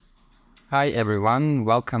Hi everyone,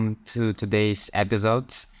 welcome to today's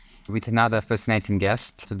episode with another fascinating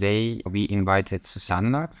guest. Today we invited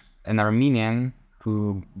Susanna, an Armenian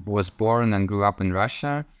who was born and grew up in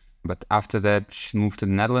Russia, but after that moved to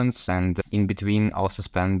the Netherlands and in between also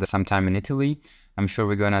spent some time in Italy. I'm sure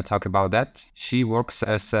we're going to talk about that. She works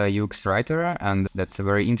as a UX writer and that's a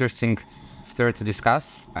very interesting sphere to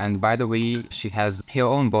discuss. And by the way, she has her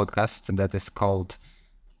own podcast that is called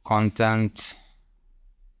Content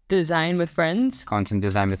Design with Friends. Content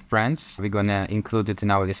Design with Friends. We're going to include it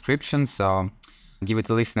in our description, so give it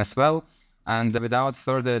a listen as well. And without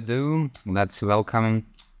further ado, let's welcome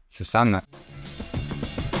Susanna.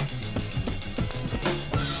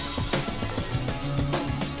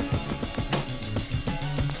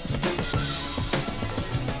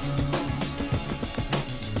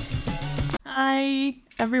 Hi,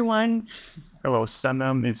 everyone. Hello,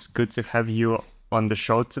 Susanna. It's good to have you on the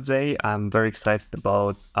show today. I'm very excited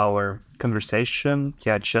about our conversation.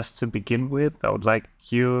 Just to begin with, I would like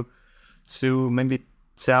you to maybe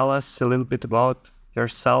tell us a little bit about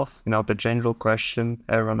yourself. The general question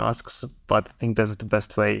everyone asks, but I think that's the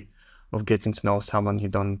best way of getting to know someone you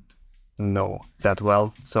don't know that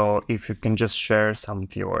well. So if you can just share some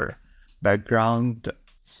of your background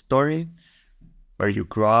story, where you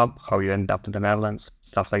grew up, how you ended up in the Netherlands,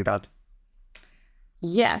 stuff like that.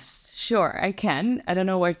 Yes, sure, I can. I don't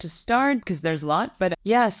know where to start because there's a lot, but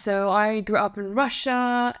so I grew up in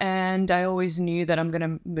Russia and I always knew that I'm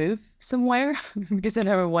gonna move somewhere because I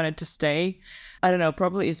never wanted to stay. I don't know,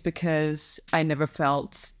 probably it's because I never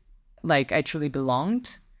felt like I truly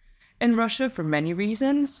belonged in Russia for many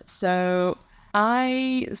reasons. So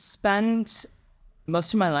I spent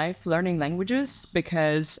most of my life learning languages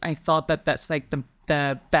because I thought that that's like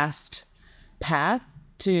the best path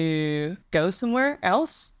to go somewhere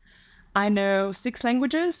else. I know 6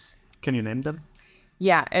 languages. Can you name them?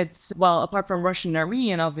 Yeah, apart from Russian and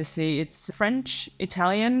Armenian, obviously, it's French,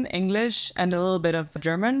 Italian, English, and a little bit of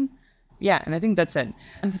German. Yeah, and I think that's it.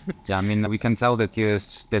 We can tell that you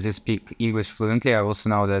speak English fluently. I also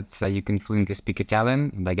know that you can fluently speak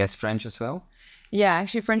Italian and I guess French as well. Yeah,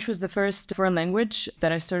 actually, French was the first foreign language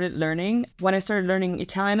that I started learning. When I started learning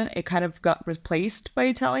Italian, it kind of got replaced by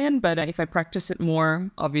Italian. But if I practice it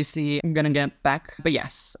more, obviously, I'm going to get back. But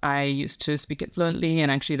yes, I used to speak it fluently.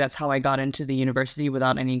 And actually, that's how I got into the university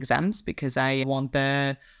without any exams, because I won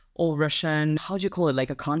the all Russian, how do you call it, like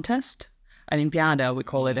a contest? Olimpiada, we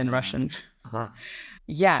call it in Russian. Uh-huh.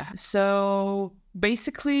 Yeah, so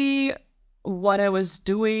basically what I was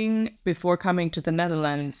doing before coming to the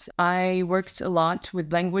Netherlands, I worked a lot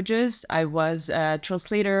with languages. I was a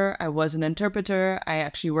translator, I was an interpreter, I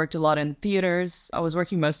actually worked a lot in theaters. I was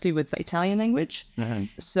working mostly with Italian language. Mm-hmm.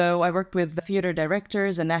 So I worked with theater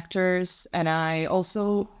directors and actors, and I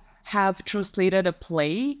also have translated a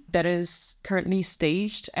play that is currently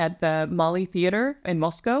staged at the Mali Theater in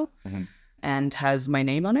Moscow. Mm-hmm. And has my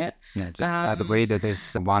name on it. Yeah, just by the way, that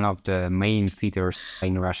is one of the main theaters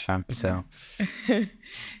in Russia. So,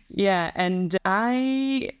 yeah, and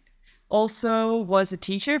I also was a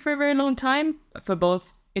teacher for a very long time for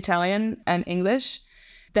both Italian and English.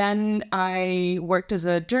 Then I worked as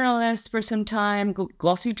a journalist for some time,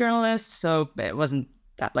 glossy journalist. So it wasn't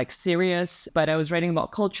that serious, but I was writing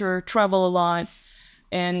about culture, travel a lot.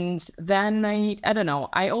 And then I don't know,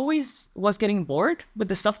 I always was getting bored with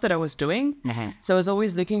the stuff that I was doing. Mm-hmm. So I was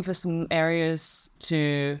always looking for some areas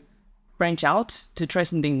to branch out, to try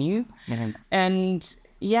something new. Mm-hmm. And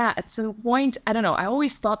at some point, I don't know, I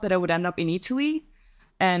always thought that I would end up in Italy.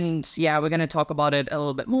 And we're going to talk about it a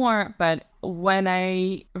little bit more. But when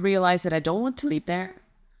I realized that I don't want to live there,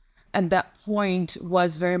 and that point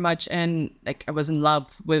was very much I was in love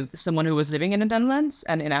with someone who was living in the Netherlands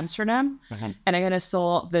and in Amsterdam. Mm-hmm. And I kind of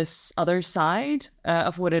saw this other side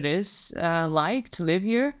of what it is like to live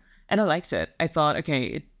here. And I liked it. I thought, okay,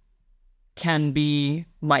 it can be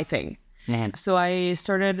my thing. Mm-hmm. So I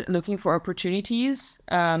started looking for opportunities.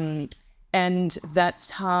 And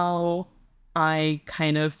that's how I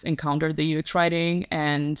kind of encountered the UX writing.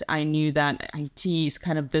 And I knew that IT is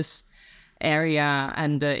kind of this area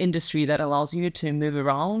and the industry that allows you to move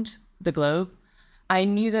around the globe. I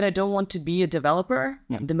knew that I don't want to be a developer,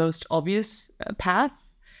 the most obvious path.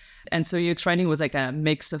 And so UX writing was like a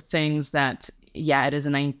mix of things that, it is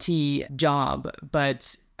an IT job,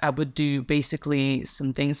 but I would do basically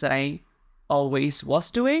some things that I always was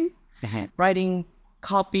doing, writing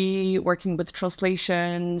copy, working with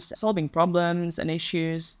translations, solving problems and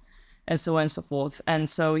issues, and so on and so forth. And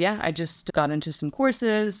so, I just got into some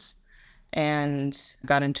courses and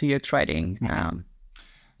got into UX writing.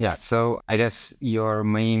 Yeah, so I guess your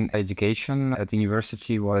main education at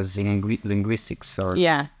university was in linguistics, or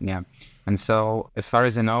Yeah. yeah. And so, as far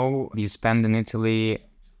as I know, you spent in Italy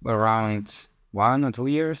around 1 or 2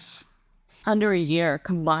 years. Under a year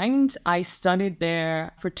combined. I studied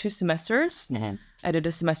there for 2 semesters. I did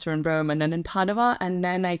a semester in Rome and then in Padua, and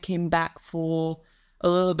then I came back for a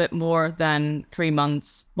little bit more than 3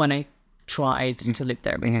 months when I tried to live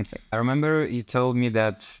there, basically. I remember you told me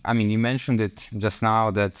that, I mean, you mentioned it just now,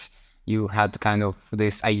 that you had kind of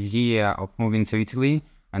this idea of moving to Italy,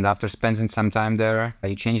 and after spending some time there,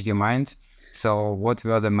 you changed your mind. So what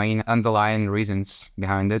were the main underlying reasons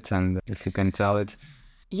behind it? And if you can tell it.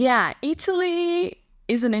 Yeah, Italy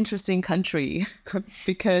is an interesting country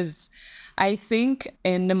because I think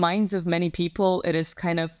in the minds of many people, it is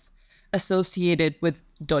kind of associated with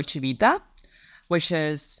Dolce Vita, which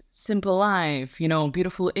is simple life,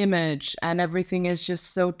 beautiful image, and everything is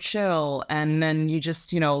just so chill. And then you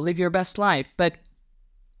just, live your best life. But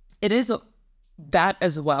it is that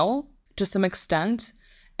as well, to some extent.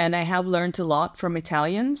 And I have learned a lot from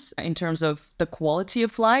Italians in terms of the quality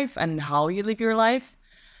of life and how you live your life.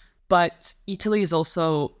 But Italy is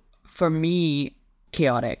also, for me,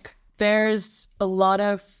 chaotic. There's a lot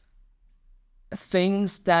of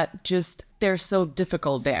things that they're so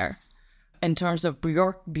difficult there in terms of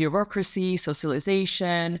bureaucracy,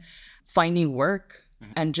 socialization, finding work,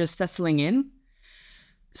 and just settling in.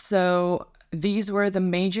 So these were the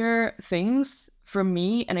major things for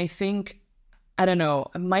me. And I think, I don't know,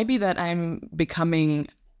 it might be that I'm becoming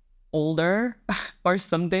older or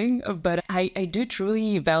something, but I do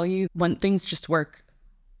truly value when things just work.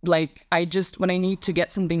 Like when I need to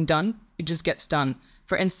get something done, it just gets done.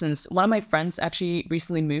 For instance, one of my friends actually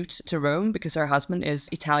recently moved to Rome because her husband is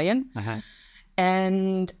Italian.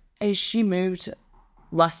 And she moved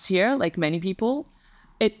last year, like many people.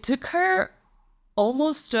 It took her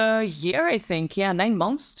almost a year, I think. Yeah, 9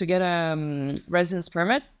 months to get a residence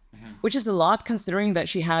permit, which is a lot considering that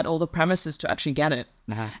she had all the premises to actually get it.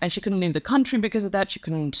 And she couldn't leave the country because of that. She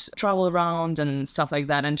couldn't travel around and stuff like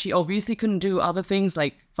that. And she obviously couldn't do other things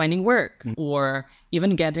like finding work or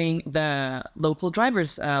even getting the local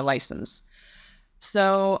driver's license.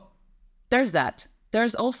 So there's that.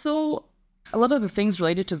 There's also a lot of the things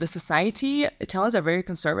related to the society. Italians are very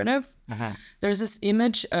conservative. There's this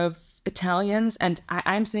image of Italians, and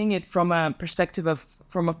I'm saying it from a perspective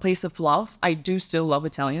from a place of love. I do still love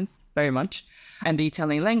Italians very much, and the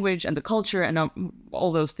Italian language and the culture and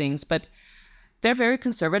all those things. But they're very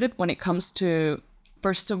conservative when it comes to,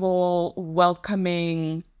 first of all,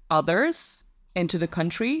 welcoming others into the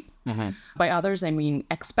country. By others, I mean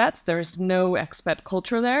expats. There's no expat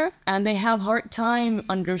culture there, and they have hard time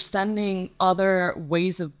understanding other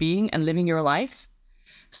ways of being and living your life.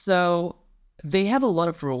 So they have a lot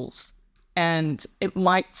of rules, and it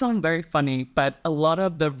might sound very funny, but a lot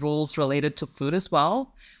of the rules related to food as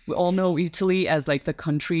well. We all know Italy as like the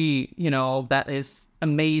country, that is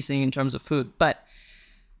amazing in terms of food, but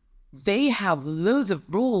they have loads of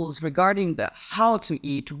rules regarding how to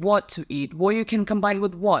eat, what you can combine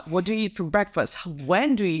with what do you eat for breakfast,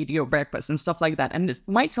 when do you eat your breakfast, and stuff like that. And it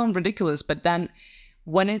might sound ridiculous, but then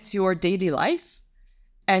when it's your daily life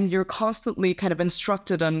and you're constantly kind of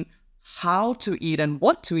instructed on how to eat and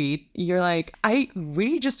what to eat, you're like, I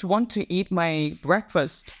really just want to eat my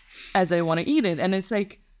breakfast as I want to eat it. And it's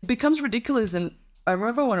like, it becomes ridiculous. And I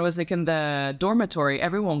remember when I was like in the dormitory,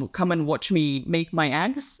 everyone would come and watch me make my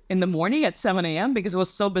eggs in the morning at 7 a.m. because it was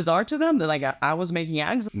so bizarre to them that like I was making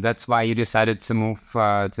eggs. That's why you decided to move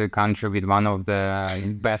to a country with one of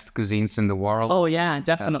the best cuisines in the world. Oh yeah,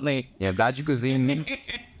 definitely. Dutch cuisine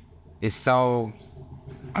is so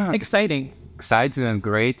exciting and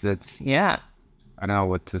great that I don't know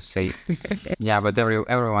what to say. Yeah, but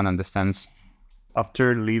everyone understands.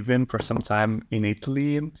 After living for some time in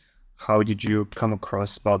Italy, how did you come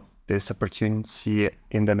across about this opportunity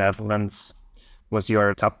in the Netherlands? Was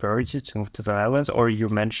your top priority to move to the Netherlands, or you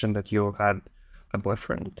mentioned that you had a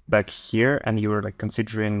boyfriend back here and you were like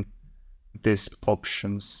considering these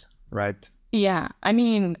options, right? Yeah, I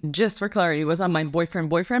mean, just for clarity, it was not my boyfriend,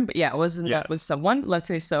 but yeah, it wasn't that with someone, let's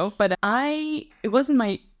say so. But it wasn't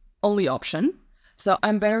my only option. So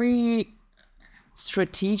I'm very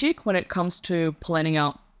strategic when it comes to planning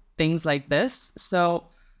out things like this. So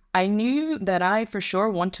I knew that I for sure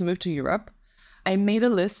want to move to Europe. I made a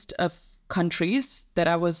list of countries that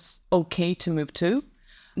I was okay to move to.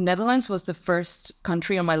 Netherlands was the first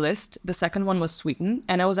country on my list. The second one was Sweden.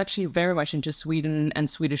 And I was actually very much into Sweden and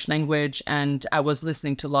Swedish language. And I was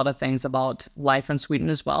listening to a lot of things about life in Sweden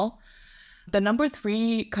as well. The number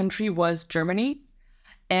 3 country was Germany.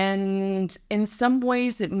 And in some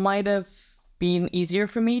ways, it might have been easier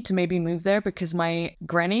for me to maybe move there because my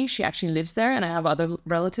granny, she actually lives there and I have other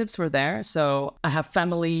relatives who are there. So I have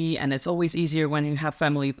family and it's always easier when you have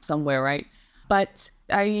family somewhere, right? But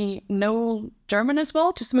I know German as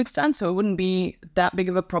well to some extent, so it wouldn't be that big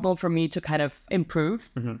of a problem for me to kind of improve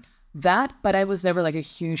that. But I was never like a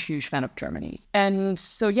huge fan of Germany. And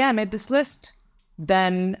so, yeah, I made this list.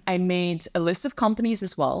 Then I made a list of companies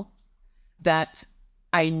as well that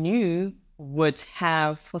I knew would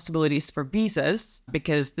have possibilities for visas,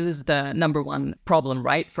 because this is the number one problem,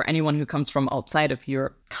 right? For anyone who comes from outside of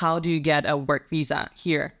Europe. How do you get a work visa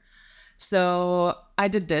here? So I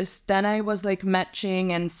did this. Then I was like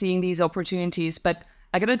matching and seeing these opportunities. But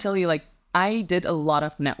I gotta tell you, like, I did a lot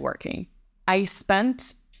of networking. I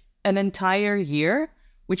spent an entire year,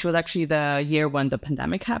 which was actually the year when the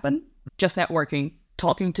pandemic happened, just networking,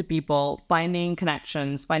 talking to people, finding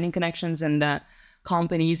connections in the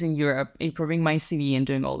companies in Europe, improving my CV and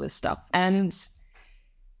doing all this stuff. And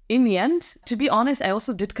in the end, to be honest, I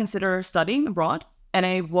also did consider studying abroad. And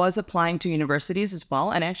I was applying to universities as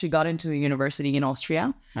well. And I actually got into a university in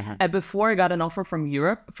Austria. And before I got an offer from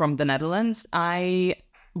Europe, from the Netherlands, I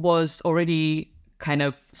was already kind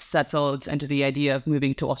of settled into the idea of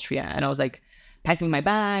moving to Austria. And I was like packing my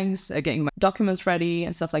bags, getting my documents ready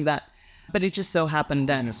and stuff like that. But it just so happened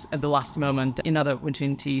then at the last moment, another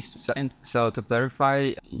opportunities. So to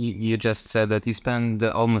clarify, you just said that you spent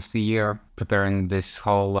almost a year preparing this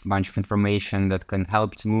whole bunch of information that can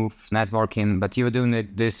help to move networking, but you were doing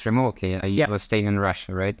this remotely. You were staying in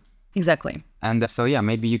Russia, right? Exactly. And so, yeah,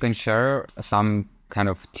 maybe you can share some kind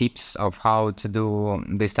of tips of how to do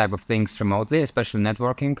this type of things remotely, especially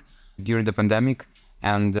networking during the pandemic.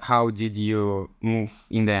 And how did you move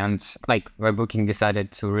in the end? Like, Booking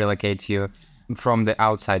decided to relocate you from the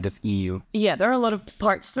outside of EU. Yeah, there are a lot of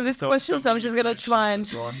parts to this question, so I'm just gonna try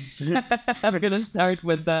and I'm gonna start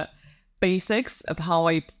with the basics of how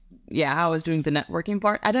I was doing the networking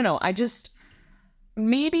part. I don't know.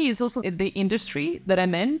 Maybe it's also the industry that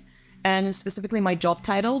I'm in, and specifically my job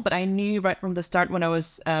title. But I knew right from the start when I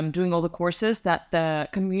was doing all the courses that the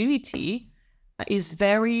community is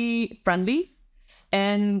very friendly.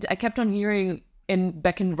 And I kept on hearing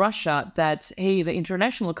back in Russia that, hey, the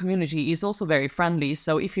international community is also very friendly.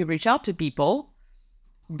 So if you reach out to people,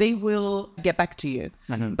 they will get back to you.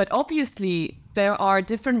 But obviously, there are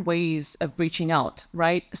different ways of reaching out,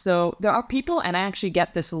 right? So there are people, and I actually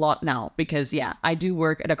get this a lot now because, I do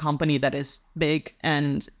work at a company that is big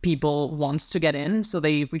and people wants to get in. So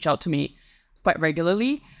they reach out to me quite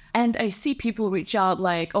regularly. And I see people reach out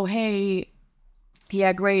like, oh, hey,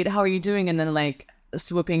 yeah, great. How are you doing? And then like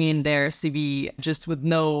swooping in their CV just with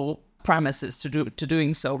no premises to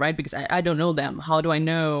doing so, right? Because I don't know them. How do I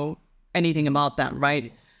know anything about them,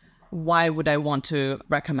 right? Why would I want to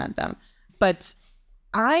recommend them? But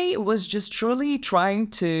I was just truly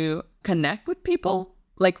trying to connect with people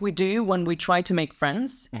like we do when we try to make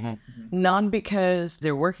friends, not because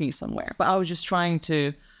they're working somewhere, but I was just trying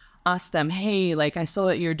to ask them, hey, like I saw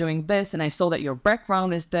that you're doing this and I saw that your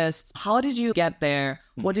background is this. How did you get there?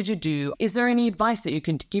 What did you do? Is there any advice that you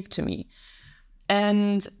can give to me?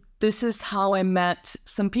 And this is how I met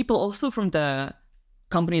some people also from the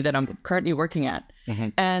company that I'm currently working at.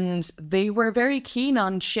 And they were very keen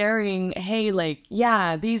on sharing, hey, like,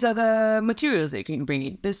 these are the materials that you can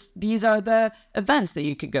bring. These are the events that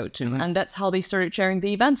you could go to. And that's how they started sharing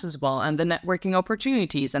the events as well and the networking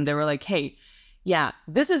opportunities. And they were like, hey,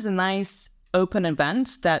 this is a nice open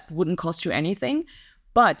event that wouldn't cost you anything.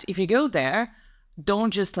 But if you go there,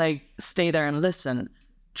 don't just like stay there and listen.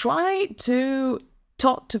 Try to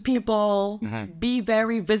talk to people, be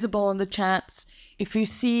very visible in the chats. If you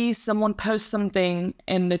see someone post something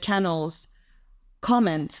in the channels,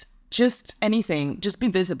 comment, just anything, just be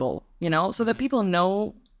visible, so that people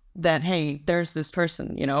know that, hey, there's this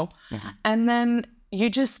person, And then you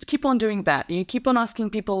just keep on doing that. You keep on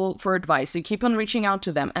asking people for advice. You keep on reaching out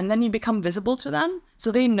to them. And then you become visible to them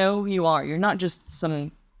so they know who you are. You're not just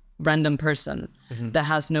some random person that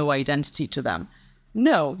has no identity to them.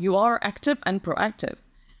 No, you are active and proactive.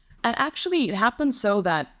 And actually, it happened so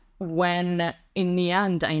that when in the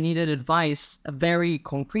end I needed advice, a very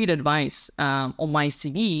concrete advice on my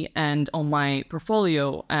CV and on my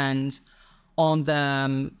portfolio and on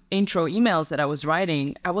the intro emails that I was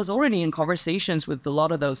writing, I was already in conversations with a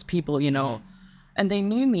lot of those people, and they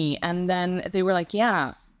knew me. And then they were like,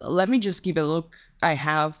 let me just give a look. I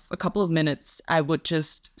have a couple of minutes. I would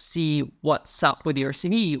just see what's up with your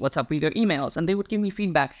CV, what's up with your emails. And they would give me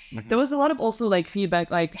feedback. There was a lot of also like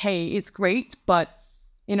feedback like, hey, it's great, but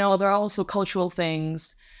there are also cultural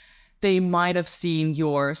things. They might have seen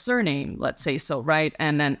your surname, let's say so, right?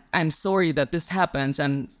 And then I'm sorry that this happens.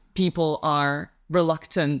 And people are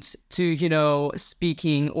reluctant to,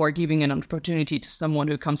 speaking or giving an opportunity to someone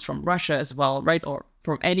who comes from Russia as well, right? Or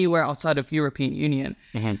from anywhere outside of European Union,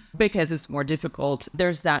 because it's more difficult.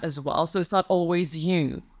 There's that as well. So it's not always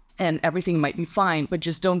you, and everything might be fine, but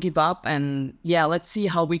just don't give up. And yeah, let's see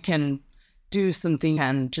how we can do something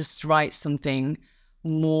and just write something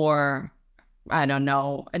more, I don't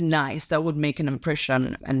know, nice that would make an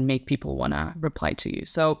impression and make people want to reply to you.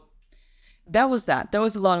 So that was that. There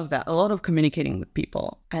was a lot of that, a lot of communicating with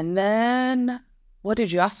people. And then, what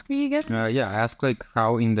did you ask me again? Yeah, I asked like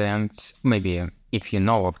how in the end, maybe if you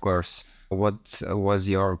know, of course, what was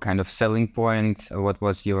your kind of selling point? What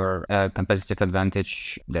was your competitive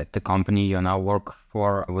advantage that the company you now work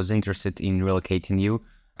for was interested in relocating you,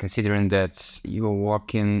 considering that you were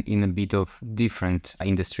working in a bit of different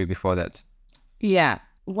industry before that? Yeah.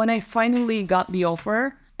 When I finally got the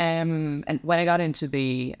offer, and when I got into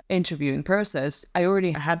the interviewing process, I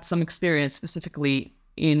already had some experience specifically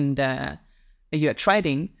in the UX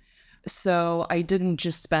writing. So I didn't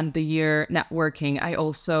just spend the year networking, I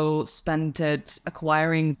also spent it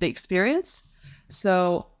acquiring the experience.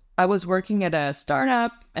 So I was working at a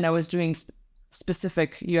startup and I was doing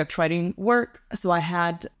specific UX writing work. So I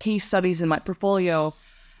had case studies in my portfolio.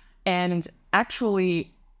 And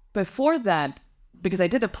actually, before that, because I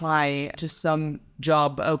did apply to some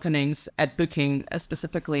job openings at Booking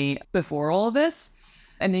specifically before all of this,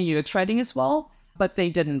 and in UX writing as well, but they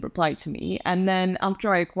didn't reply to me. And then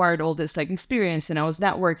after I acquired all this experience and I was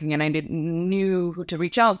networking and I knew who to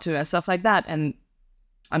reach out to and stuff like that, and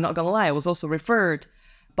I'm not gonna lie, I was also referred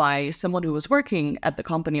by someone who was working at the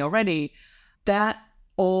company already, that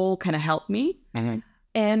all kind of helped me.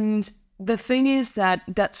 And the thing is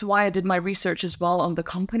that's why I did my research as well on the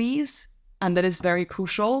companies, and that is very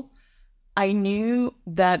crucial. I knew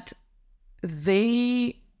that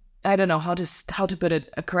I don't know how to put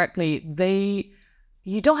it correctly.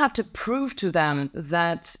 You don't have to prove to them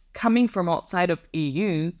that coming from outside of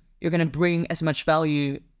EU, you're going to bring as much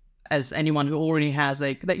value as anyone who already has,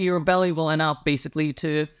 that you're valuable enough basically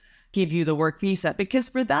to give you the work visa. Because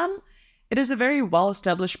for them, it is a very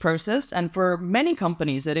well-established process. And for many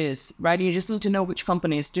companies, it is, right? You just need to know which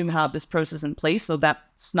companies do have this process in place. So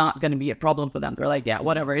that's not going to be a problem for them. They're like, yeah,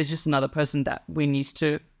 whatever. It's just another person that we need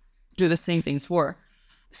to do the same things for.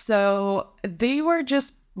 So they were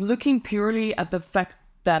just looking purely at the fact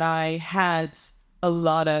that I had a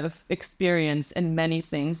lot of experience in many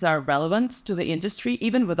things that are relevant to the industry,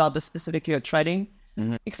 even without the specific UX writing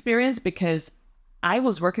experience, because I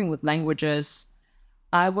was working with languages.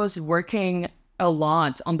 I was working a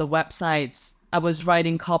lot on the websites. I was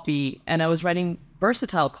writing copy and I was writing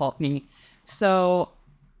versatile copy. So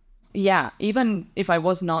yeah, even if I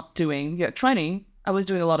was not doing UX writing, I was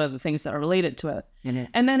doing a lot of the things that are related to it.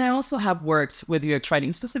 And then I also have worked with UX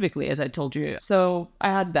writing specifically, as I told you. So I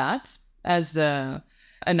had that as a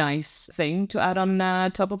nice thing to add on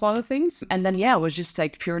top of other things. And then, yeah, it was just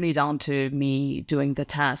purely down to me doing the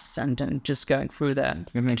tests and just going through the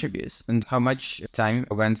interviews. And how much time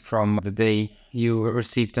went from the day you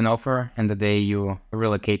received an offer and the day you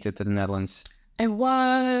relocated to the Netherlands? It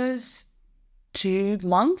was 2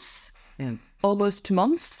 months, almost 2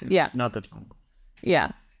 months. Yeah. Not that long.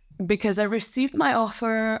 Yeah, because I received my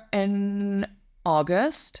offer in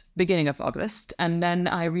August, beginning of August, and then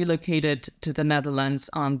I relocated to the Netherlands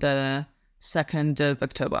on the 2nd of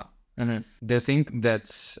October. Do you think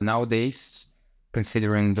that nowadays,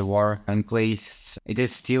 considering the war in place, it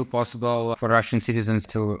is still possible for Russian citizens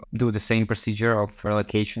to do the same procedure of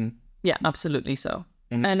relocation? Yeah, absolutely so.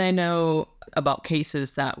 And I know about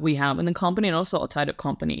cases that we have in the company and also outside of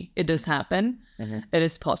company. It does happen. It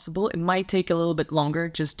is possible. It might take a little bit longer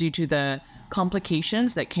just due to the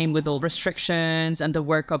complications that came with all restrictions and the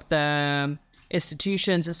work of the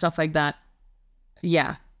institutions and stuff like that.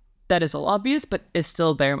 Yeah, that is all obvious, but it's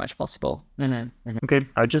still very much possible. Okay,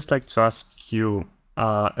 I'd just like to ask you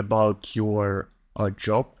about your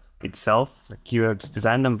job itself, like UX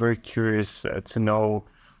design. I'm very curious to know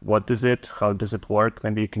what is it, how does it work?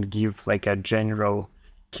 Maybe you can give a general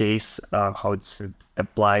case, how it's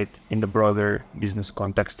applied in the broader business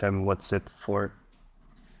context and what's it for.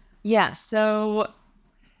 Yeah, so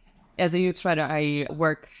as a UX writer, I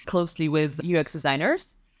work closely with UX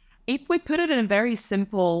designers. If we put it in a very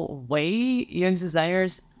simple way, UX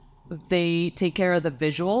designers, they take care of the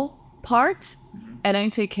visual part and I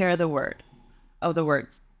take care of the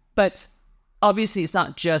words. But obviously, it's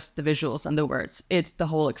not just the visuals and the words. It's the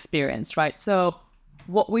whole experience, right? So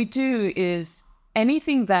what we do is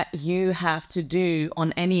anything that you have to do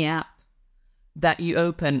on any app that you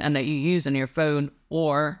open and that you use on your phone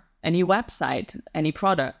or any website, any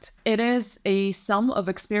product. It is a sum of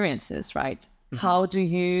experiences, right? How do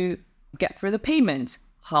you get through the payment?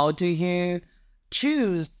 How do you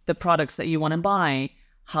choose the products that you want to buy?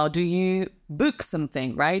 How do you book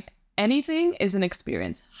something, right? Anything is an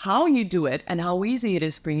experience. How you do it and how easy it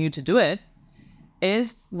is for you to do it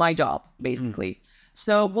is my job, basically.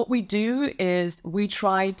 So what we do is we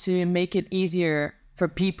try to make it easier for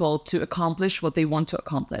people to accomplish what they want to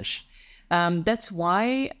accomplish. That's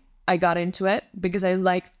why I got into it, because I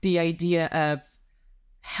liked the idea of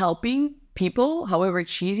helping people, however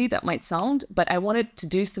cheesy that might sound, but I wanted to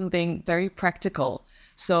do something very practical.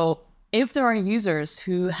 So if there are users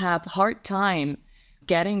who have hard time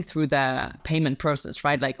getting through the payment process,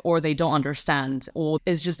 right? Like, or they don't understand, or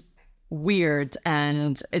it's just weird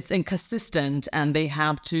and it's inconsistent and they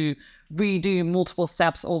have to redo multiple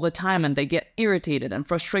steps all the time and they get irritated and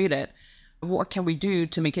frustrated. What can we do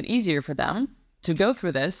to make it easier for them to go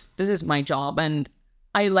through this? This is my job, and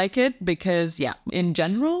I like it because, yeah, in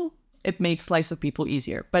general, it makes lives of people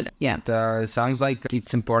easier. But yeah. It sounds like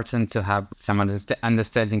it's important to have some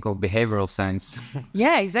understanding of behavioral science.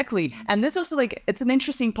 Yeah, exactly. And that's also like, it's an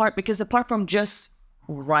interesting part because apart from just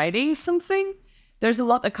writing something, there's a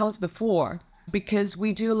lot that comes before, because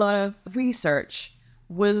we do a lot of research.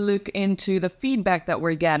 We'll look into the feedback that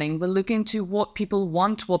we're getting. We'll look into what people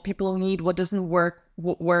want, what people need, what doesn't work,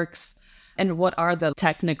 what works, and what are the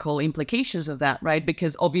technical implications of that, right?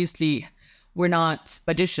 Because obviously we're not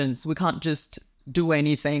magicians. We can't just do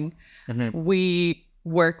anything. We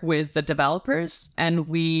work with the developers and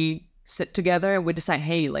we sit together and we decide,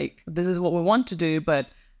 hey, like, this is what we want to do, but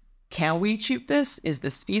can we achieve this? Is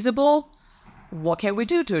this feasible? What can we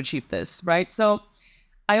do to achieve this, right? So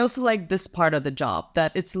I also like this part of the job,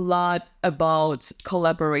 that it's a lot about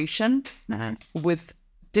collaboration with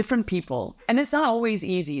different people. And it's not always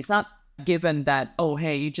easy. It's not given that, oh,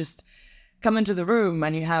 hey, you just come into the room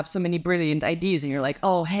and you have so many brilliant ideas and you're like,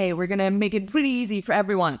 oh, hey, we're going to make it really easy for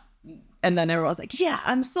everyone. And then everyone's like, yeah,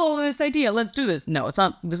 I'm sold on this idea. Let's do this. No, it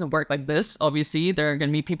doesn't work like this. Obviously, there are going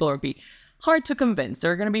to be people who will be hard to convince.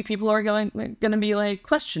 There are going to be people who are going to be like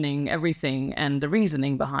questioning everything and the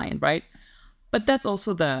reasoning behind, right? But that's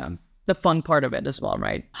also the fun part of it as well,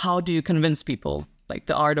 right? How do you convince people? Like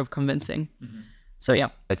the art of convincing. So yeah.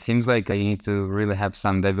 It seems like you need to really have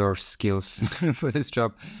some diverse skills for this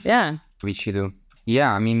job. Yeah. Which you do.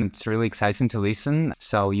 Yeah, I mean, it's really exciting to listen.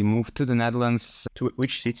 So you moved to the Netherlands. To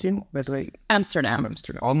which city, by the way? Amsterdam.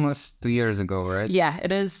 Almost 2 years ago, right? Yeah,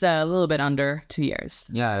 it is a little bit under 2 years.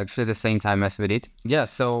 Yeah, actually the same time as we did. Yeah,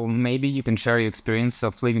 so maybe you can share your experience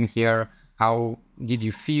of living here. How did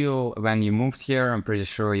you feel when you moved here? I'm pretty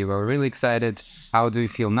sure you were really excited. How do you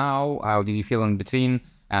feel now? How did you feel in between?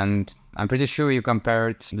 And I'm pretty sure you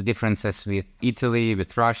compared the differences with Italy,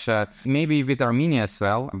 with Russia, maybe with Armenia as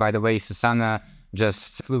well. By the way, Susanna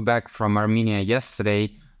just flew back from Armenia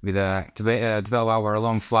yesterday with a 12-hour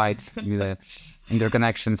long flight with a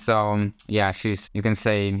interconnection. So yeah, she's, you can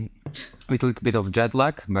say, with a little bit of jet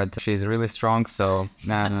lag, but she's really strong. So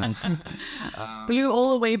flew all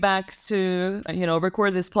the way back to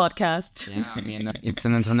record this podcast. Yeah, I mean, it's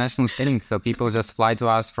an international thing, so people just fly to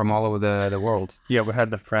us from all over the world. Yeah, we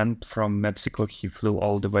had a friend from Mexico. He flew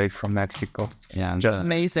all the way from Mexico. Yeah, just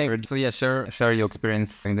amazing. So yeah, share your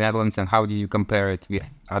experience in the Netherlands and how do you compare it with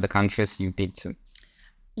other countries you've been to?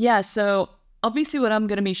 Yeah, so obviously what I'm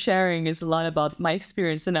going to be sharing is a lot about my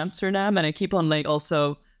experience in Amsterdam, and I keep on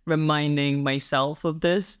also reminding myself of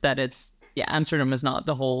this, that Amsterdam is not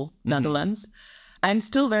the whole Netherlands. I'm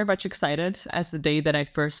still very much excited as the day that I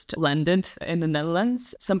first landed in the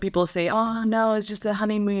Netherlands. Some people say, oh no, it's just a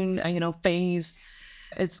honeymoon, phase.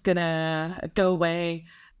 It's gonna go away.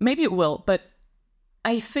 Maybe it will, but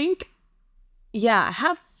I think, I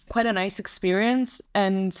have quite a nice experience.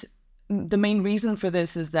 And the main reason for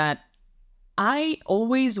this is that I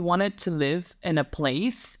always wanted to live in a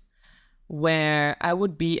place where I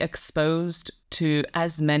would be exposed to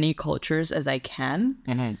as many cultures as I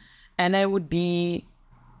can. And I would be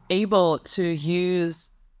able to use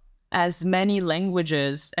as many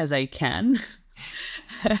languages as I can.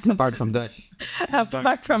 Apart from Dutch.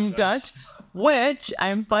 Apart from Dutch, which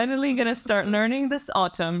I'm finally going to start learning this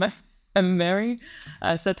autumn. I'm very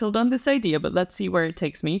settled on this idea, but let's see where it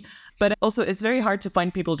takes me. But also, it's very hard to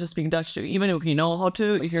find people just speaking Dutch too, even if you know how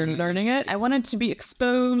to, if you're learning it. I wanted to be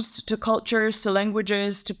exposed to cultures, to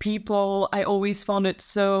languages, to people. I always found it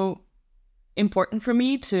so important for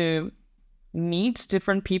me to meet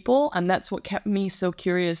different people. And that's what kept me so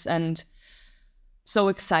curious and so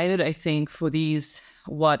excited, I think, for these,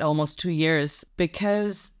 almost 2 years.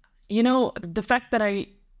 Because, the fact that I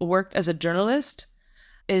worked as a journalist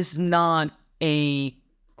is not a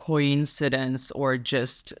coincidence or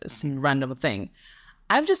just some random thing.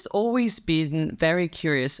 I've just always been very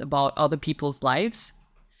curious about other people's lives.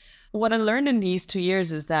 What I learned in these 2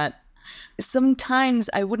 years is that sometimes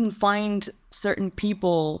I wouldn't find certain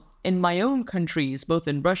people in my own countries, both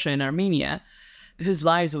in Russia and Armenia, whose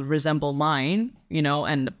lives would resemble mine,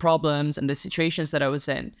 and the problems and the situations that I was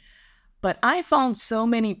in. But I found so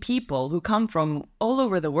many people who come from all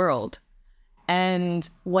over the world. And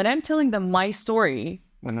when I'm telling them my story,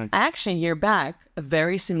 I actually hear back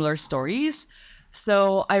very similar stories.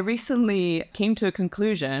 So I recently came to a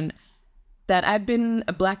conclusion that I've been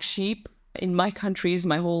a black sheep in my countries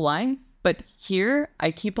my whole life. But here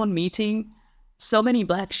I keep on meeting so many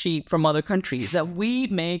black sheep from other countries that we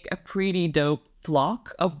make a pretty dope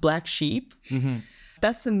flock of black sheep. Mm-hmm.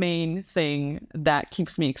 That's the main thing that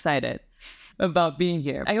keeps me excited about being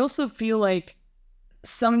here. I also feel like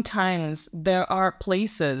sometimes there are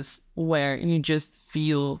places where you just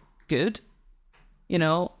feel good.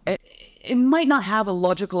 It might not have a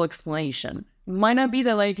logical explanation. It might not be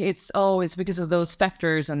that it's because of those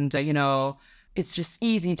factors and, it's just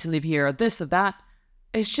easy to live here or this or that.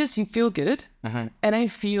 It's just you feel good. Uh-huh. And I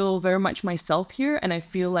feel very much myself here. And I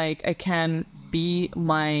feel like I can be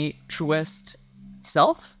my truest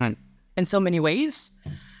self in so many ways.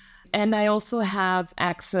 And I also have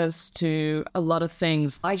access to a lot of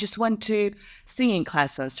things. I just went to singing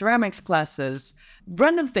classes, ceramics classes,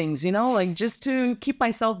 random things, just to keep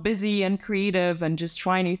myself busy and creative and just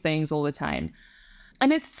try new things all the time.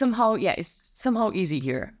 And it's somehow easy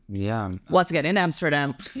here. Yeah. Once again, in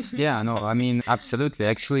Amsterdam. Yeah, no, I mean, absolutely.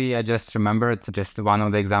 Actually, I just remembered just one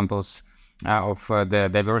of the examples of the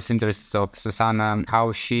diverse interests of Susanna,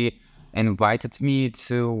 how she invited me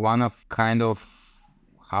to one of kind of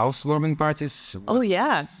housewarming parties. Oh,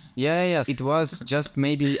 yeah. Yeah. It was just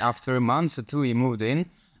maybe after a month or two you moved in.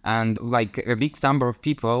 And like a big number of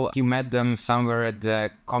people, you met them somewhere at the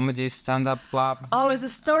comedy stand-up club. Oh, it's a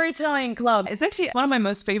storytelling club. It's actually one of my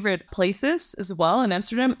most favorite places as well in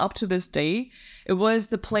Amsterdam up to this day. It was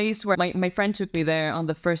the place where my friend took me there on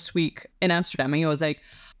the first week in Amsterdam. And he was like,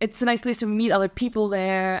 it's a nice place to meet other people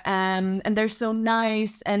there. And they're so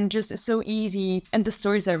nice and just so easy. And the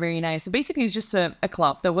stories are very nice. So basically, it's just a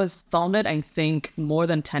club that was founded, I think, more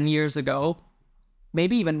than 10 years ago.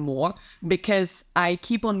 Maybe even more, because I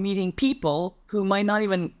keep on meeting people who might not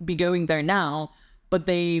even be going there now, but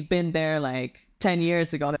they've been there like 10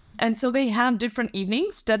 years ago. And so they have different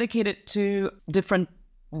evenings dedicated to different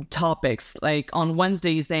topics. Like on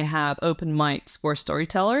Wednesdays, they have open mics for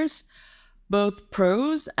storytellers, both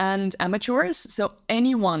pros and amateurs. So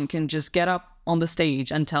anyone can just get up on the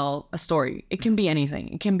stage and tell a story. It can be anything.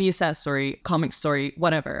 It can be a sad story, comic story,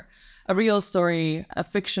 whatever. A real story, a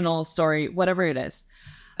fictional story, whatever it is.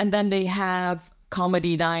 And then they have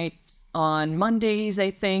comedy nights on Mondays,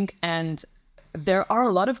 I think. And there are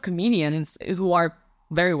a lot of comedians who are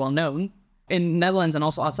very well known in Netherlands and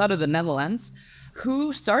also outside of the Netherlands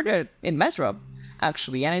who started in Mesrop,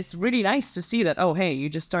 actually. And it's really nice to see that, oh, hey, you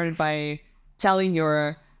just started by telling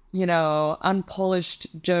your, unpolished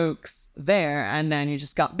jokes there. And then you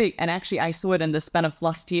just got big. And actually, I saw it in the span of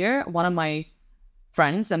last year. One of my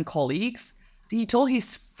friends and colleagues, he told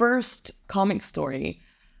his first comic story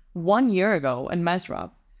 1 year ago in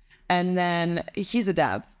Mesrop. And then he's a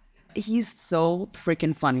dev. He's so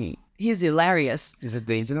freaking funny. He's hilarious. Is it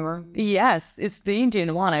the Indian one? Yes, it's the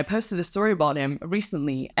Indian one. I posted a story about him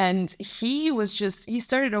recently. And he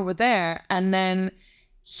started over there. And then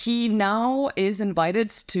he now is invited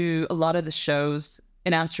to a lot of the shows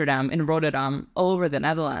in Amsterdam, in Rotterdam, all over the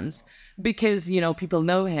Netherlands, because, people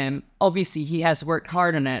know him. Obviously, he has worked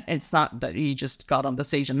hard on it. It's not that he just got on the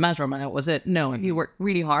stage and Mesrop and that was it. No, he worked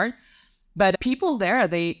really hard. But people there,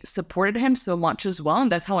 they supported him so much as well.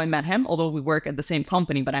 And that's how I met him, although we work at the same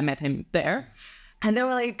company, but I met him there. And they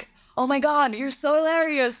were like, oh my God, you're so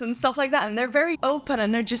hilarious and stuff like that. And they're very open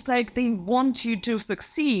and they're just like, they want you to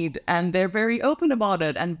succeed. And they're very open about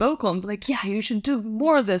it and vocal and like, yeah, you should do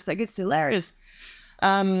more of this. Like, it's hilarious.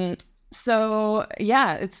 So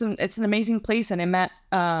yeah, it's an amazing place. And I met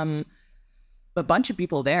a bunch of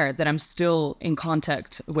people there that I'm still in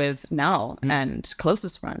contact with now and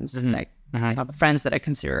closest friends, like friends that I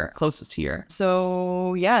consider closest here.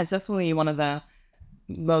 So yeah, it's definitely one of the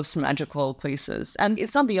most magical places. And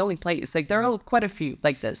it's not the only place. Like there are quite a few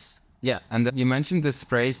like this. Yeah, and you mentioned this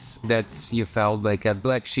phrase that you felt like a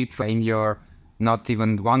black sheep in your not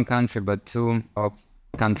even one country, but two of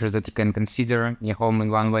countries that you can consider your home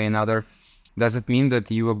in one way or another. Does it mean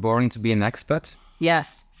that you were born to be an expat?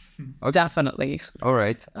 Yes, okay. Definitely. All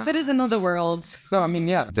right. Citizen of the world. No, I mean,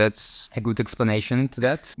 yeah, that's a good explanation to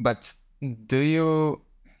that. But do you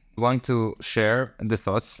Want to share the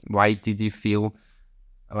thoughts? Why did you feel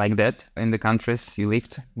like that in the countries you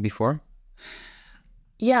lived before?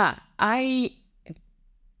 Yeah, I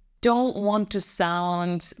don't want to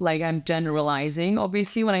sound like I'm generalizing,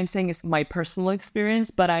 obviously, when I'm saying it's my personal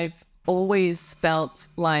experience, but I've always felt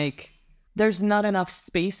like there's not enough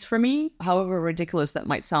space for me, however ridiculous that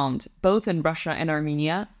might sound, both in Russia and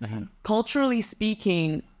Armenia. Culturally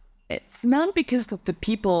speaking, it's not because of the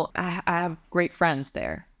people. I have great friends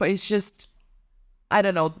there, but it's just, I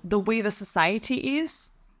don't know, the way the society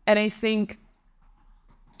is. And I think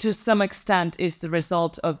to some extent is the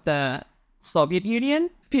result of the Soviet Union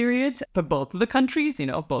period for both of the countries,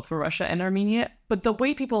 both for Russia and Armenia. But the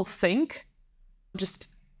way people think just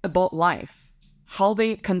about life, how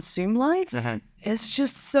they consume life, is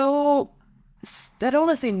just so, I don't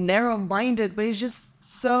want to say narrow-minded, but it's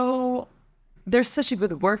just so, there's such a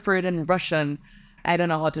good word for it in Russian. I don't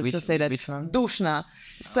know how to translate it. Which one? Dushna.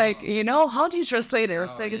 It's like, how do you translate it?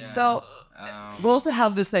 It's like, it's so... We also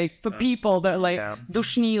have this, like, for people that are like,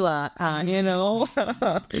 dushnila,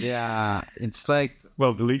 Yeah, it's like...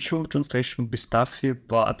 Well, the literal translation would be stuffy,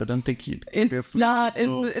 but I don't think it's not.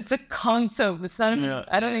 It's a concept. It's not.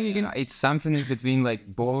 I don't think you can. It's something in between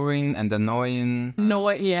like boring and annoying. No,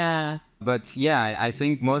 yeah. But yeah, I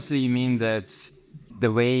think mostly you mean that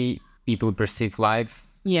the way people perceive life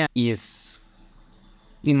is,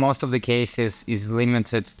 in most of the cases, is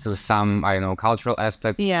limited to some, I don't know, cultural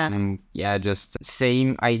aspects. And just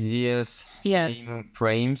same ideas, same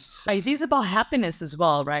frames. Ideas about happiness as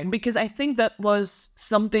well, right? Because I think that was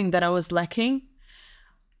something that I was lacking.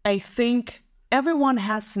 I think everyone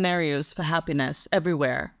has scenarios for happiness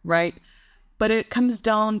everywhere, right? But it comes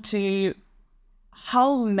down to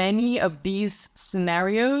how many of these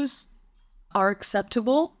scenarios are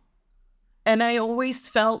acceptable. And I always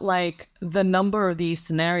felt like the number of these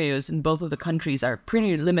scenarios in both of the countries are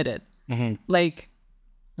pretty limited. Like,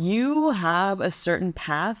 you have a certain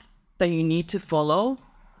path that you need to follow.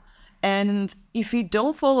 And if you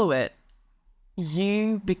don't follow it,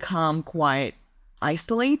 you become quite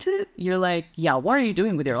isolated. You're like, what are you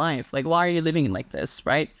doing with your life? Like, why are you living like this,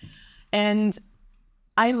 right? And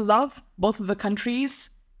I love both of the countries,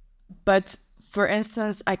 but for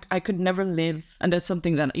instance, I could never live, and that's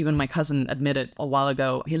something that even my cousin admitted a while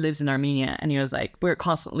ago. He lives in Armenia, and he was like, we're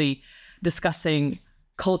constantly discussing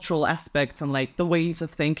cultural aspects and like the ways of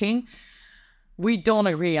thinking. We don't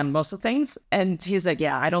agree on most of things. And he's like,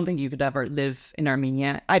 I don't think you could ever live in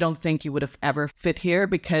Armenia. I don't think you would have ever fit here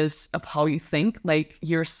because of how you think. Like,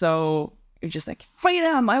 you're just like,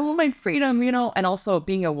 freedom, I want my freedom, and also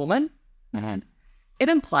being a woman. It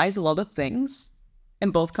implies a lot of things in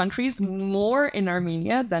both countries, more in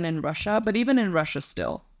Armenia than in Russia, but even in Russia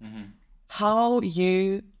still, how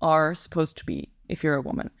you are supposed to be if you're a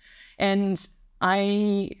woman. And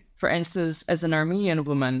I, for instance, as an Armenian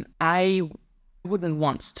woman, I wouldn't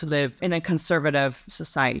want to live in a conservative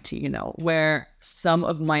society, where some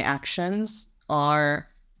of my actions are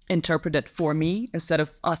interpreted for me instead of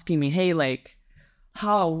asking me, hey, like,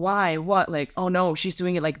 how, why, what, like, oh no, she's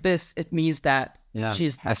doing it like this. It means that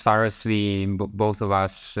she's... As far as both of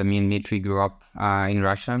us, me and Dmitry grew up in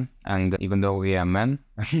Russia, and even though we are men,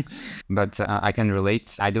 but I can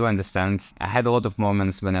relate. I do understand. I had a lot of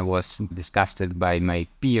moments when I was disgusted by my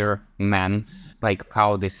peer men, like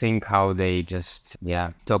how they think, how they just,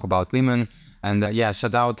 talk about women. And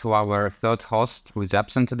shout out to our third host who is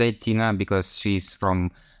absent today, Tina, because she's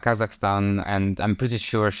from Kazakhstan, and I'm pretty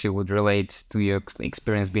sure she would relate to your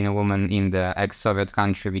experience being a woman in the ex-Soviet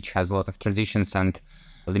country, which has a lot of traditions and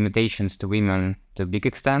limitations to women to a big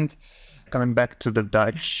extent. Coming back to the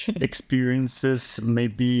Dutch experiences,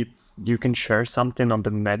 maybe you can share something on the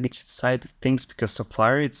negative side of things, because so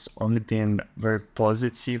far it's only been very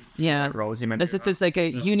positive. Rosy. As if it's like a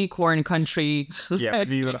unicorn country.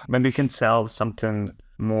 Maybe you can tell something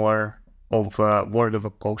more of a word of a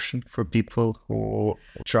caution for people who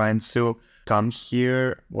are trying to come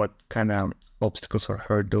here. What kind of obstacles or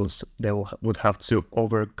hurdles they would have to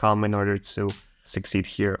overcome in order to succeed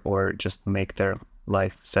here, or just make their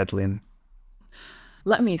life settle in?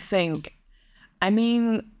 Let me think. I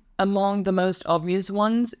mean, among the most obvious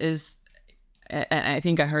ones is, and I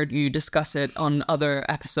think I heard you discuss it on other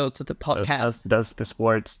episodes of the podcast. Does this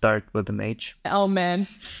word start with an H? Oh man,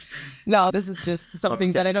 no, this is just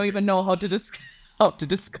something that I don't even know how to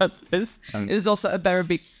discuss this. It is also a very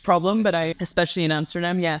big problem, but especially in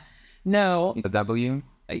Amsterdam, no. The W?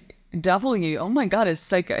 W. Oh my God,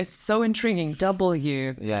 it's like, it's so intriguing.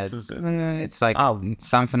 W. Yeah, it's like it's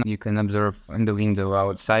something you can observe in the window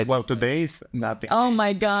outside. Well, today is nothing. Oh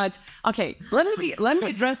my God. Okay, let me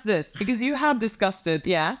address this because you have discussed it,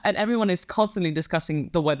 yeah, and everyone is constantly discussing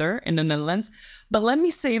the weather in the Netherlands. But let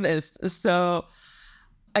me say this. So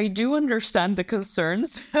I do understand the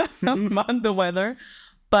concerns about the weather,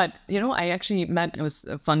 but I actually it was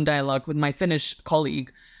a fun dialogue with my Finnish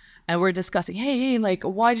colleague, and we're discussing, hey, like,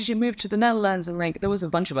 why did you move to the Netherlands? And like, there was a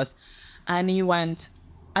bunch of us, and he went,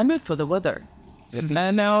 I moved for the weather,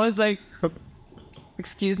 and I was like,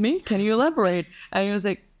 excuse me, can you elaborate? And he was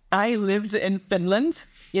like, I lived in Finland,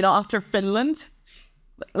 after Finland,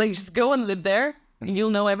 like just go and live there. You'll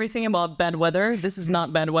know everything about bad weather. This is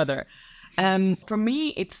not bad weather. For me,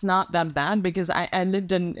 it's not that bad because I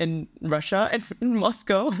lived in Russia, in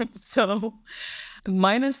Moscow. So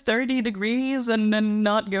minus 30 degrees and then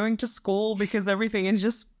not going to school because everything is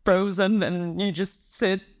just frozen and you just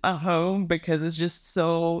sit at home because it's just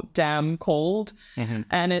so damn cold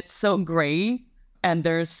and it's so gray and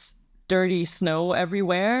there's dirty snow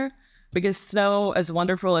everywhere because snow, as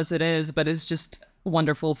wonderful as it is, but it's just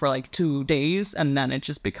wonderful for like 2 days and then it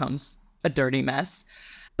just becomes a dirty mess.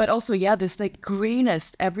 But also, yeah, there's like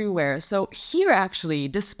grayness everywhere. So here, actually,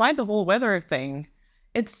 despite the whole weather thing,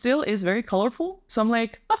 it still is very colorful. So I'm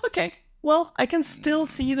like, oh, okay, well, I can still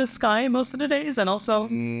see the sky most of the days and also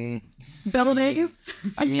better days.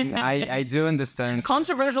 I mean, I do understand.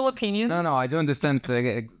 Controversial opinions. No, I do understand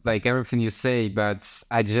like everything you say, but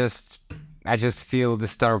I just feel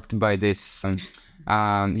disturbed by this.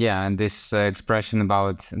 And this expression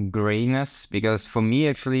about grayness, because for me,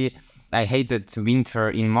 actually, I hated winter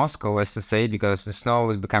in Moscow, as to say, because the snow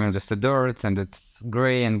is becoming just a dirt and it's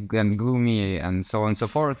gray and gloomy and so on and so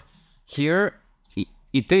forth. Here,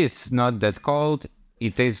 it is not that cold.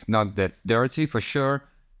 It is not that dirty for sure.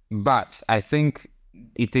 But I think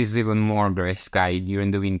it is even more gray sky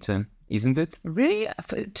during the winter, isn't it? Really?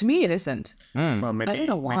 To me, it isn't. Well, maybe, I don't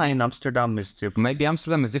know why. Maybe in Amsterdam is too. Maybe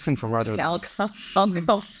Amsterdam is different from Rotterdam. I'll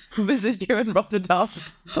go visit you in Rotterdam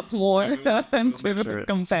more and to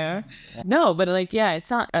compare. No, but like, yeah, it's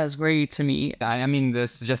not as great to me. I mean,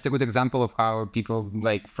 this is just a good example of how people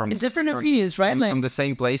like from Different opinions, right? from the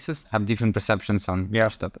same places have different perceptions on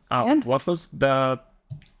stuff. What was the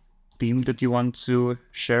theme that you want to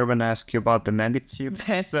share when I ask you about the negative?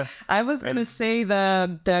 I was gonna say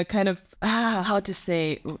the kind of how to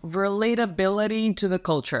say relatability to the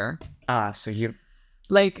culture. So you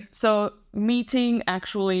So meeting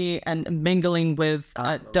actually and mingling with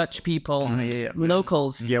Dutch people,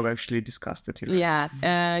 locals. Yeah, we actually discussed it.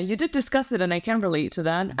 Yeah, you did discuss it and I can relate to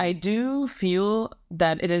that. I do feel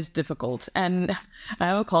that it is difficult. And I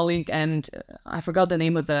have a colleague and I forgot the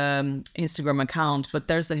name of the Instagram account, but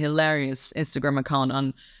there's a hilarious Instagram account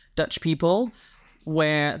on Dutch people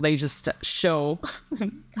where they just show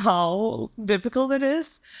how difficult it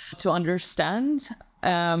is to understand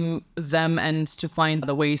them and to find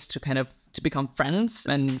the ways to kind of to become friends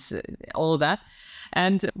and all of that.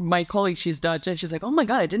 And my colleague, she's Dutch, and she's like, oh my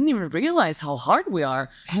God, I didn't even realize how hard we are.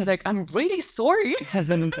 She's like, I'm really sorry.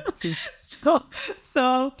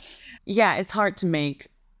 So yeah, it's hard to make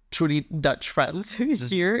truly Dutch friends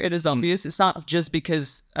here. It is obvious. It's not just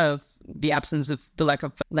because of the absence of the lack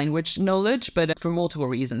of language knowledge, but for multiple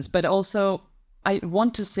reasons. But also, I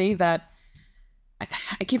want to say that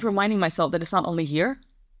I keep reminding myself that it's not only here.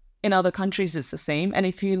 In other countries, it's the same. And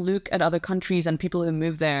if you look at other countries and people who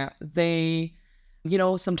move there, they,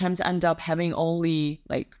 sometimes end up having only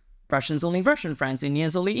like Russians, only Russian friends,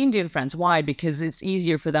 Indians, only Indian friends. Why? Because it's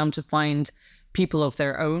easier for them to find people of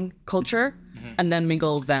their own culture and then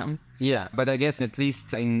mingle with them. Yeah, but I guess at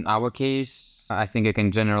least in our case, I think I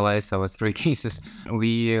can generalize our 3 cases.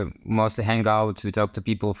 We mostly hang out, we talk to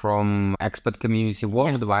people from expat community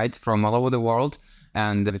worldwide, from all over the world.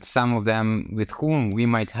 And with some of them with whom we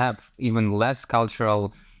might have even less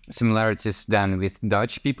cultural similarities than with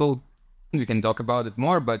Dutch people. We can talk about it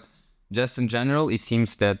more, but just in general, it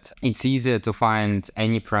seems that it's easier to find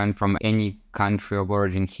any friend from any country of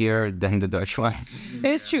origin here than the Dutch one.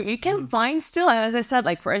 It's true. You can find still, as I said,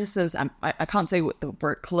 like for instance, I can't say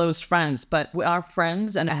we're close friends, but we are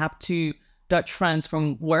friends and I have 2 Dutch friends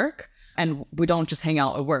from work and we don't just hang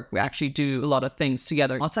out at work. We actually do a lot of things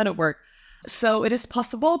together outside of work. So it is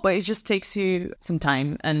possible, but it just takes you some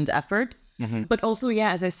time and effort. But also,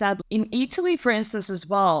 yeah, as I said, in Italy, for instance, as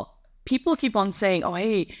well, people keep on saying, oh,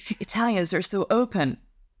 hey, Italians are so open,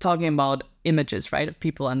 talking about images, right, of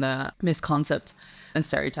people and the misconcepts and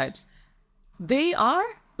stereotypes. They are,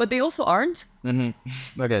 but they also aren't.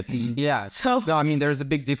 Okay. Yeah. So- no, I mean, there's a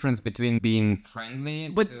big difference between being friendly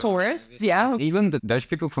With tourists, yeah. Even the Dutch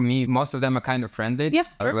people, for me, most of them are kind of friendly. Yeah,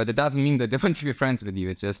 sure. But it doesn't mean that they want to be friends with you.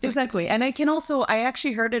 It's just Exactly. And I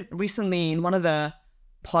actually heard it recently in one of the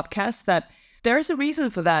podcasts that there's a reason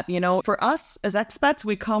for that. You know, for us as expats,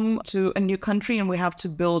 we come to a new country and we have to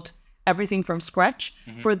build everything from scratch.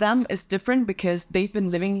 For them, it's different because they've been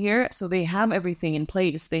living here. So they have everything in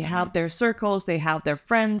place. They have their circles, they have their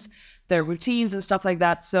friends, their routines and stuff like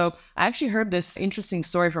that. So I actually heard this interesting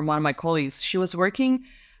story from one of my colleagues. She was working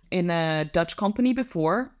in a Dutch company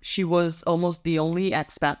before. She was almost the only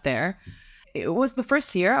expat there. It was the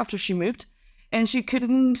first year after she moved, and she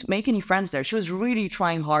couldn't make any friends there. She was really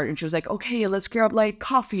trying hard, and she was like, okay, let's grab like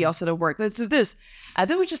coffee outside of work. Let's do this. And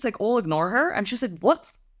then we just like all ignore her. And she said,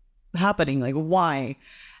 what's happening? Like, why?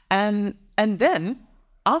 And then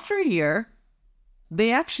after a year,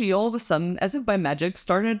 they actually all of a sudden, as if by magic,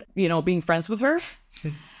 started, being friends with her.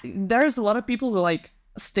 There's a lot of people who like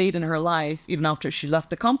stayed in her life even after she left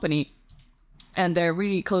the company, and they're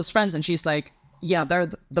really close friends. And she's like, yeah, they're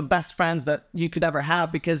the best friends that you could ever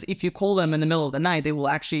have, because if you call them in the middle of the night, they will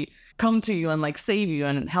actually come to you and like save you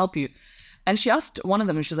and help you. And she asked one of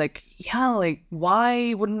them, and she's like, yeah, like,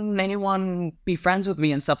 why wouldn't anyone be friends with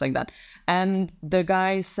me and stuff like that? And the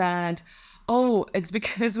guy said, oh, it's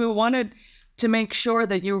because we wanted to make sure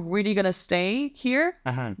that you're really going to stay here,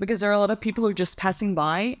 because there are a lot of people who are just passing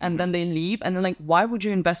by and then they leave. And then like, why would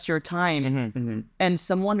you invest your time and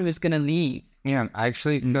someone who is going to leave? Yeah, I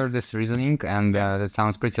actually heard this reasoning, and that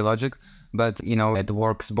sounds pretty logic. But, it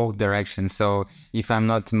works both directions. So if I'm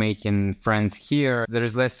not making friends here, there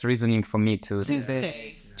is less reasoning for me to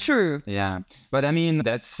Stay. True. Yeah. But I mean,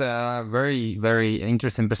 that's a very, very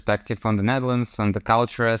interesting perspective on the Netherlands, on the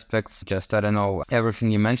culture aspects. Just, I don't know,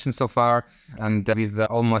 everything you mentioned so far. And with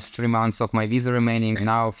almost 3 months of my visa remaining,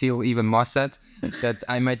 now I feel even more sad that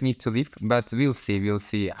I might need to leave. But we'll see. We'll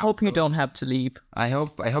see. Hope you don't have to leave. I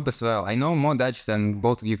hope as well. I know more Dutch than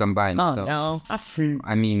both of you combined. Oh, so. no.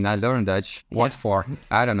 I mean, I learned Dutch. What for?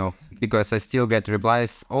 I don't know. Because I still get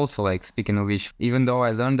replies also like speaking English. Even though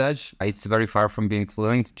I learned Dutch, it's very far from being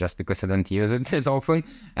fluent just because I don't use it as often.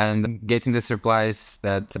 And getting these replies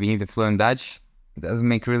that we need a fluent Dutch doesn't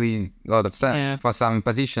make really a lot of sense for some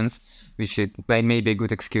positions, which may be a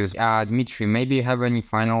good excuse. Dmitry, maybe you have any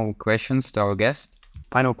final questions to our guest?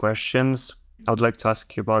 Final questions. I would like to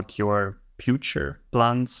ask you about your future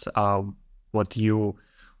plans, what you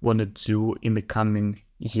want to do in the coming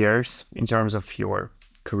years in terms of your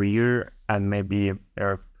career and maybe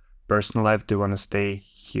your personal life. Do you want to stay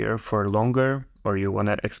here for longer, or you want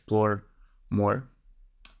to explore more?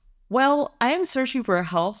 Well, I am searching for a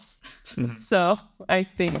house, so I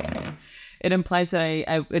think it implies that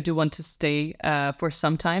I do want to stay for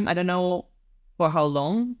some time. I don't know for how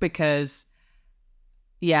long, because,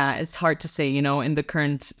 it's hard to say, in the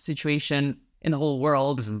current situation in the whole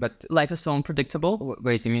world, but life is so unpredictable.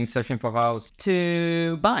 Wait, you mean searching for a house?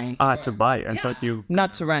 To buy. To buy. I thought you...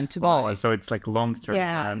 Not to rent, to buy. Oh, so it's like long-term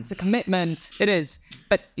plan. It's a commitment. It is.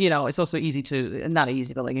 But, it's also easy to... Not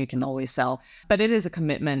easy, but like you can always sell. But it is a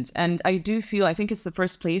commitment. And I think it's the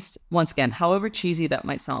first place, once again, however cheesy that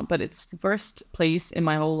might sound, but it's the first place in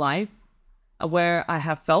my whole life where I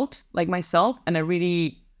have felt like myself, and I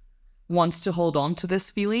really wants to hold on to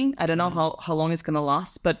this feeling. I don't know how long it's going to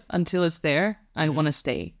last, but until it's there, I want to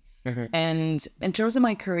stay. And in terms of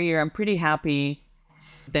my career, I'm pretty happy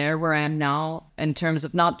there where I am now, in terms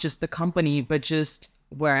of not just the company, but just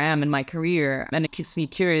where I am in my career. And it keeps me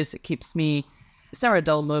curious. It keeps me... It's never a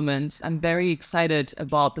dull moment. I'm very excited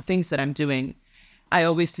about the things that I'm doing. I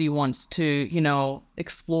obviously want to,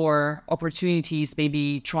 explore opportunities,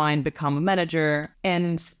 maybe try and become a manager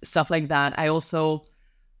and stuff like that. I also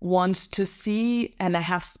want to see, and I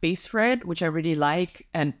have space for it, which I really like,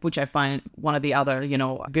 and which I find one of the other,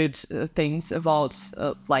 good things about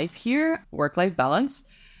life here, work-life balance.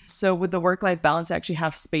 So with the work-life balance, I actually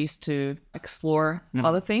have space to explore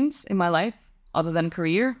other things in my life other than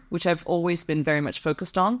career, which I've always been very much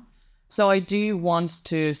focused on. So I do want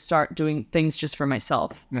to start doing things just for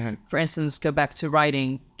myself. For instance, go back to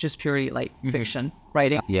writing, just purely like fiction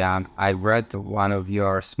writing. Yeah, I read one of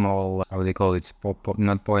your small, how do they call it?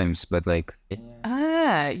 Not poems, but like...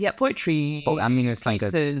 poetry. I mean, it's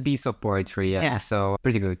pieces. Like a piece of poetry, yeah. So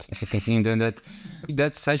pretty good. If you continue doing that,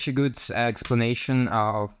 that's such a good explanation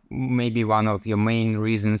of maybe one of your main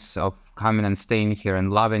reasons of coming and staying here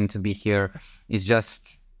and loving to be here is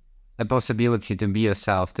just a possibility to be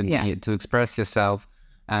yourself, to express yourself.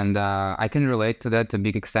 And I can relate to that to a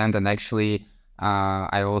big extent. And actually,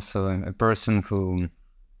 I also am a person who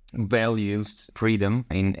values freedom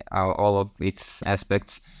in all of its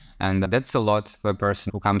aspects. And that's a lot for a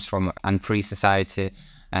person who comes from an unfree society.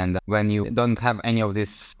 And when you don't have any of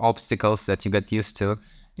these obstacles that you get used to,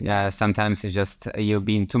 sometimes it's just you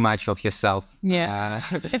being too much of yourself. Yeah.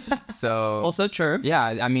 So Also true. yeah,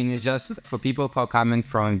 I mean, it's just for people who are coming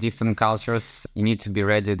from different cultures, you need to be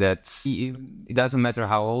ready that it doesn't matter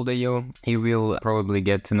how old are you will probably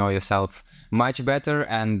get to know yourself much better,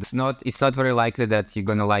 and it's not very likely that you're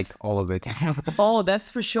gonna like all of it. Oh,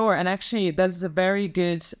 that's for sure. And actually, that's a very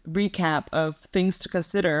good recap of things to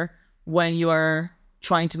consider when you are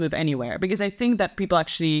trying to move anywhere. Because I think that people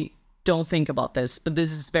actually don't think about this, but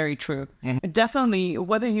this is very true. Definitely,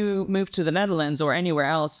 whether you move to the Netherlands or anywhere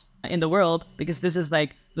else in the world, because this is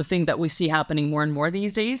like the thing that we see happening more and more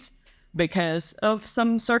these days, because of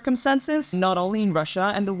some circumstances, not only in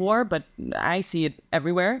Russia and the war, but I see it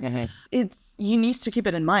everywhere. You need to keep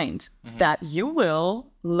it in mind that you will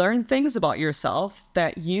learn things about yourself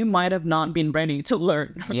that you might have not been ready to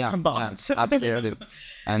learn about. Yeah, absolutely.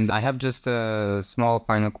 And I have just a small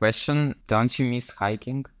final question. Don't you miss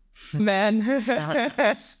hiking? Man.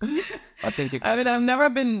 I think you I mean, I've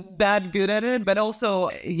never been that good at it, but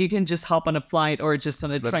also you can just hop on a flight or just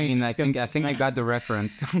on a But I train. mean, I think I got the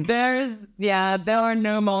reference. There are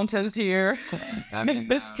no mountains here. I mean,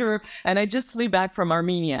 It's true. And I just flew back from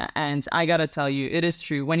Armenia, and I gotta tell you, it is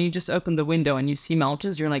true. When you just open the window and you see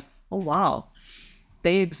mountains, you're like, oh wow,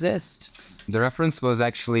 they exist. The reference was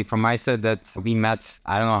actually from my side that we met,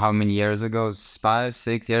 I don't know how many years ago, 5,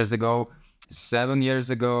 6 years ago, 7 years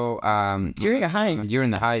ago. During a hike.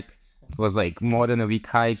 During the hike. It was like more than a week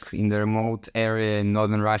hike in the remote area in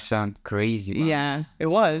northern Russia. Crazy. Man. Yeah, it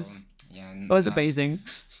was. It was amazing.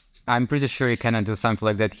 I'm pretty sure you cannot do something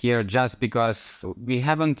like that here just because we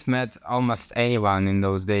haven't met almost anyone in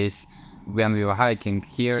those days when we were hiking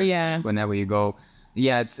here. Yeah. Whenever you go.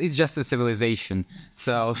 Yeah, it's just a civilization.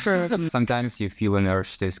 So sometimes you feel an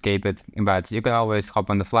urge to escape it, but you can always hop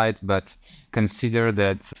on the flight. But consider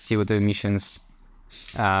that CO2 emissions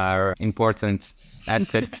are important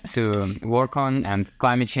aspect to work on, and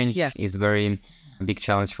climate change is very big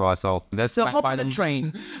challenge for us all. That's So my hop on final- a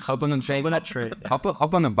train. Hop on a train. On a train.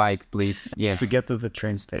 Hop on a bike, please. Yeah. To get to the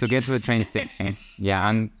train station. To get to the train station. Yeah,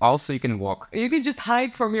 and also you can walk. You can just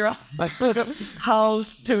hike from your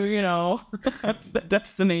house to, the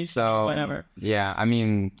destination. So whatever. Yeah, I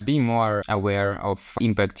mean, be more aware of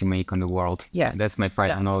impact you make on the world. Yes, That's my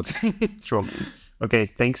final note. True. Okay,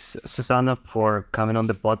 thanks, Susanna, for coming on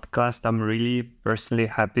the podcast. I'm really personally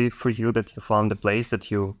happy for you that you found the place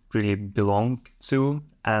that you really belong to,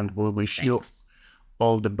 and we'll wish you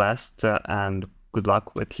all the best and good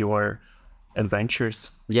luck with your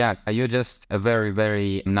adventures. Yeah, you're just a very,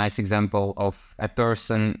 very nice example of a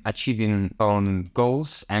person achieving own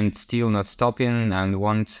goals and still not stopping and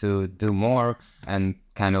want to do more and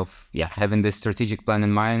kind of, having this strategic plan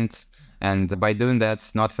in mind. And by doing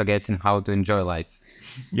that, not forgetting how to enjoy life.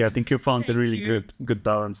 Yeah, I think you found a really good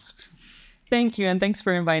balance. Thank you, and thanks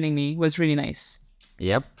for inviting me. It was really nice.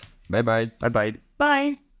 Yep. Bye-bye. Bye-bye.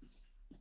 Bye.